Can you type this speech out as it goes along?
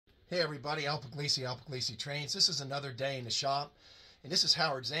Hey everybody, Al Puglisi Trains. This is another day in the shop, and this is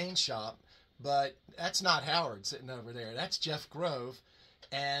Howard Zane's shop, but that's not Howard sitting over there. That's Jeff Grove,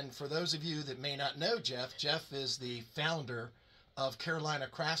 and for those of you that may not know Jeff, Jeff is the founder of Carolina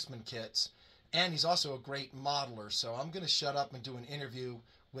Craftsman Kits, and he's also a great modeler. So I'm going to shut up and do an interview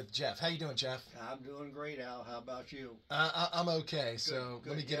with Jeff. How you doing, Jeff? I'm doing great, Al. How about you? I'm okay. So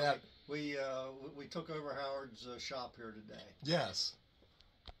let me get out. We took over Howard's shop here today. Yes.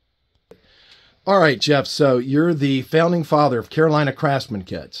 All right, Jeff. So you're the founding father of Carolina Craftsman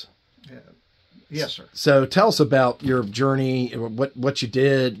Kits. Yeah. Yes, sir. So tell us about your journey, what you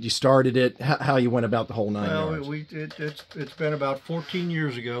did, you started it, how you went about the whole nine yards. Well, it's been about 14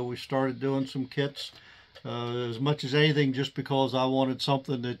 years ago. We started doing some kits. As much as anything, just because I wanted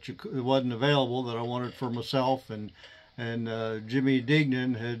something that wasn't available, that I wanted for myself, and Jimmy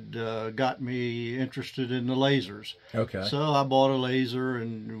Dignan had got me interested in the lasers. Okay. So I bought a laser,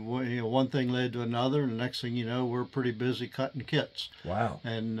 and one thing led to another, and the next thing you know, we're pretty busy cutting kits. Wow.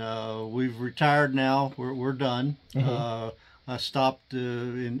 And we've retired now. We're done. Mm-hmm. I stopped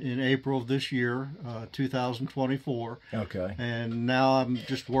in April of this year, 2024. Okay. And now I'm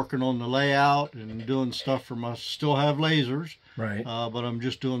just working on the layout and doing stuff for still have lasers. Right. But I'm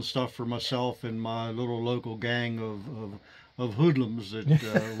just doing stuff for myself and my little local gang of hoodlums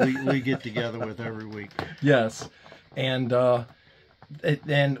that we get together with every week. Yes. And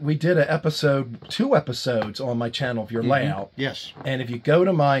we did two episodes on my channel of your layout. Yes. And if you go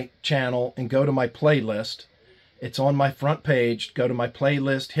to my channel and go to my playlist, it's on my front page. Go to my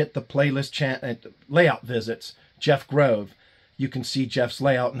playlist, hit the playlist layout visits, Jeff Grove. You can see Jeff's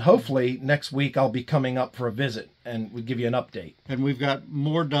layout, and hopefully next week I'll be coming up for a visit and we'll give you an update. And we've got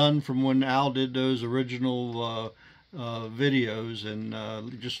more done from when Al did those original videos, and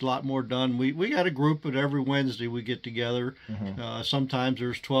just a lot more done. We got a group that every Wednesday we get together. Mm-hmm. Sometimes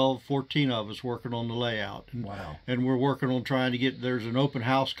there's 12, 14 of us working on the layout. And, wow. And we're working on trying to there's an open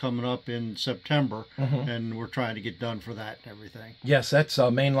house coming up in September, mm-hmm. and we're trying to get done for that and everything. Yes, that's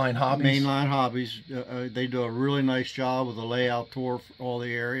Mainline Hobbies. Mainline Hobbies. They do a really nice job with the layout tour for all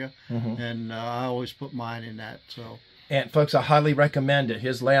the area, mm-hmm. and I always put mine in that. So. And folks, I highly recommend it.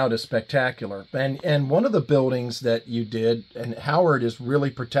 His layout is spectacular. And one of the buildings that you did, and Howard is really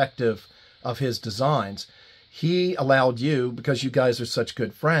protective of his designs, he allowed you, because you guys are such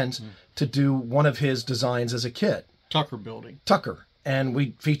good friends, to do one of his designs as a kit. Tucker building. Tucker. And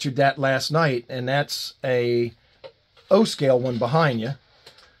we featured that last night, and that's a O-scale one behind you.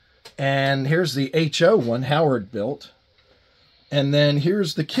 And here's the HO one Howard built. And then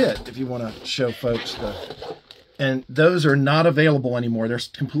here's the kit, if you want to show folks the... And those are not available anymore. They're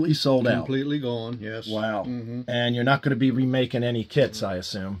completely sold out. Completely gone, yes. Wow. Mm-hmm. And you're not going to be remaking any kits, I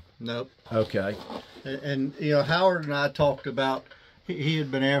assume. Nope. Okay. And Howard and I talked about, he had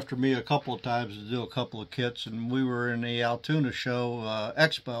been after me a couple of times to do a couple of kits, and we were in the Altoona show,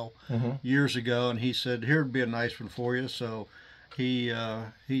 Expo, mm-hmm. years ago, and he said, here'd be a nice one for you. So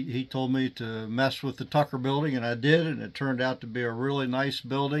he told me to mess with the Tucker building, and I did, and it turned out to be a really nice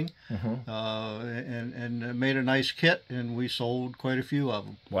building, mm-hmm. And made a nice kit, and we sold quite a few of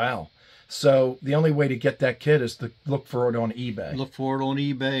them. Wow. So the only way to get that kit is to look for it on eBay. Look for it on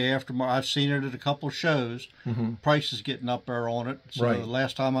eBay. I've seen it at a couple of shows. Mm-hmm. Price is getting up there on it. So right. The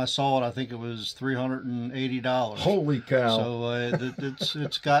last time I saw it, I think it was $380. Holy cow. So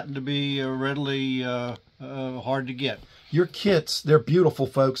it's gotten to be readily hard to get. Your kits, they're beautiful,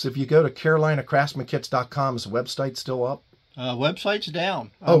 folks. If you go to CarolinaCraftsmanKits.com, is the website still up? Website's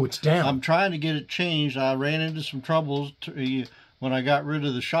down. It's down. I'm trying to get it changed. I ran into some troubles when I got rid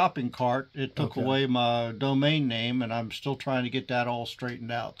of the shopping cart. It took away my domain name, and I'm still trying to get that all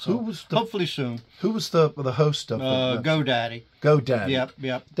straightened out. So hopefully soon. Who was the host of GoDaddy? GoDaddy.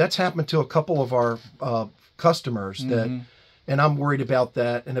 Yep. That's happened to a couple of our customers that. Mm-hmm. And I'm worried about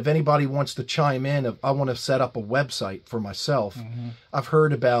that. And if anybody wants to chime in, if I want to set up a website for myself, mm-hmm. I've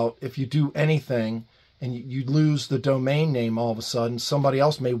heard about if you do anything and you lose the domain name all of a sudden, somebody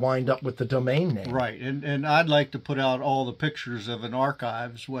else may wind up with the domain name. Right. And I'd like to put out all the pictures of an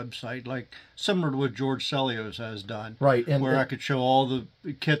archives website, like similar to what George Celios has done. Right. Where I could show all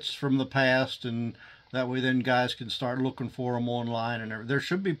the kits from the past, and that way then guys can start looking for them online, and there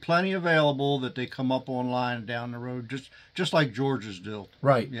should be plenty available that they come up online down the road, just like George's do.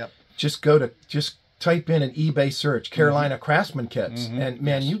 Right. Yep. Just type in an eBay search, Carolina mm-hmm. Craftsman Kits. Mm-hmm. And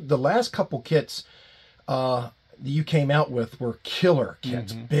man, the last couple kits you came out with were killer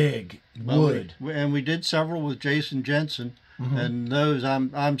kits, mm-hmm. big wood. And we did several with Jason Jensen. Mm-hmm. And those,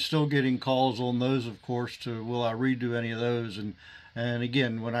 I'm still getting calls on those, of course, will I redo any of those? And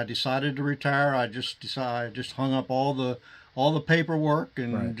again, when I decided to retire, I just hung up all the all the paperwork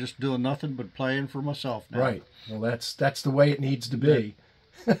and Right. just doing nothing but playing for myself now. Right. Well, that's the way it needs to be.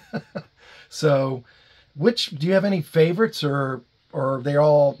 So, do you have any favorites, or are they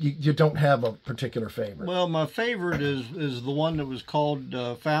all, you don't have a particular favorite? Well, my favorite is the one that was called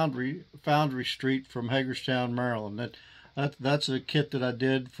Foundry Street from Hagerstown, Maryland. That's a kit that I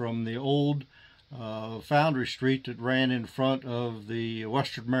did from the old Foundry Street that ran in front of the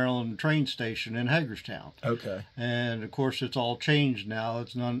Western Maryland train station in Hagerstown. Okay. And of course, it's all changed now.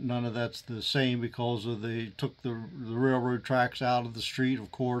 It's none of that's the same because they took the railroad tracks out of the street,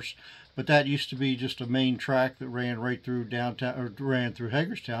 of course. But that used to be just a main track that ran right through downtown, or ran through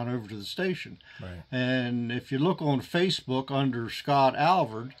Hagerstown over to the station. Right. And if you look on Facebook under Scott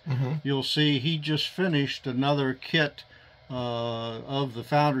Alvord, you'll see he just finished another kit of the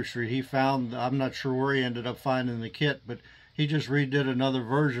Foundry Street. He found, I'm not sure where he ended up finding the kit, but he just redid another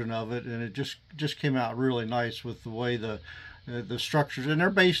version of it, and it just came out really nice with the way the structures, and they're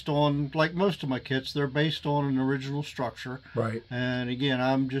based on, like most of my kits, they're based on an original structure. Right. And again,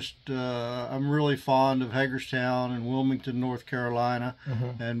 I'm really fond of Hagerstown and Wilmington, North Carolina,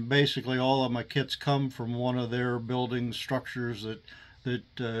 and basically all of my kits come from one of their building structures that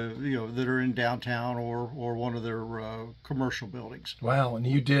are in downtown or one of their commercial buildings. Wow, and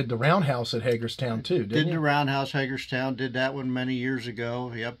you did the Roundhouse at Hagerstown too, didn't you? Did the Roundhouse Hagerstown, did that one many years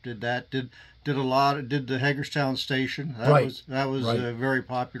ago. Yep, did that. Did the Hagerstown Station. That was a very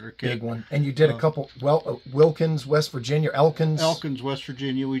popular kit. Big one. And you did a couple, Wilkins, West Virginia, Elkins, West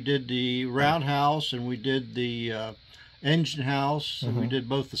Virginia. We did the Roundhouse, and we did the engine house, and we did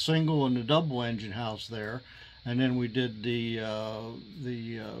both the single and the double engine house there. And then we did the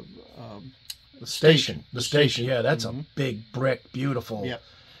station. The station, yeah, that's a big brick, beautiful. Yep.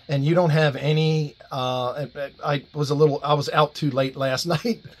 And you don't have any. I was out too late last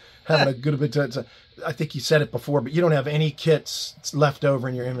night, having a good bit of. I think you said it before, but you don't have any kits left over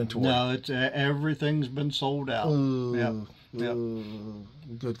in your inventory. No, it's everything's been sold out. Ooh, Yep. ooh,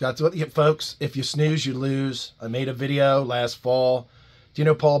 good God, folks! If you snooze, you lose. I made a video last fall. Do you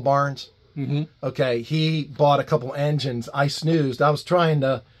know Paul Barnes? Okay, he bought a couple engines. I snoozed. I was trying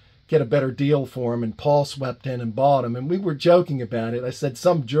to get a better deal for him, and Paul swept in and bought them. And we were joking about it. I said,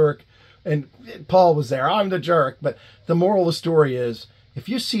 some jerk, and Paul was there. I'm the jerk. But the moral of the story is, if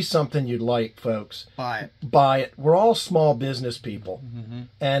you see something you'd like, folks, buy it. Buy it. We're all small business people,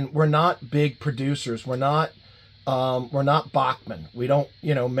 and we're not big producers. We're not Bachman. We don't,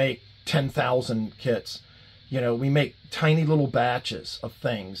 make 10,000 kits. We make tiny little batches of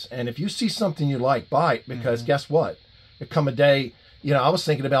things. And if you see something you like, buy it, because guess what? There come a day, I was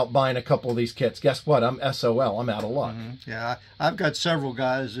thinking about buying a couple of these kits. Guess what? I'm SOL. I'm out of luck. Yeah, I've got several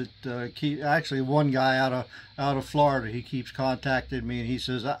guys that actually one guy out of Florida, he keeps contacting me and he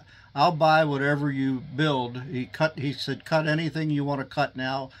says, I'll buy whatever you build. He said, cut anything you want to cut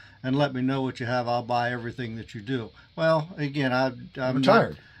now and let me know what you have. I'll buy everything that you do. Well, again, I'm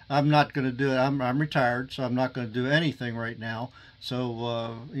retired. I'm not going to do it. I'm retired, so I'm not going to do anything right now.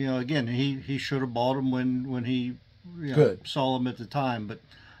 So again, he should have bought them when he saw them at the time. But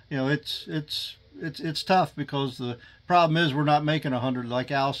it's tough because the problem is we're not making 100. Like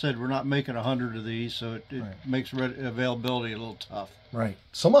Al said, we're not making 100 of these, so it makes availability a little tough. Right.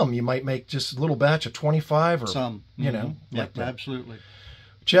 Some of them you might make just a little batch of 25 or some. Like that. Absolutely.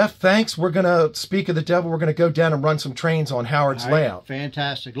 Jeff, thanks. We're going to, speak of the devil, we're going to go down and run some trains on Howard's layout.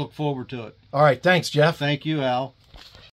 Fantastic. Look forward to it. All right. Thanks, Jeff. Thank you, Al.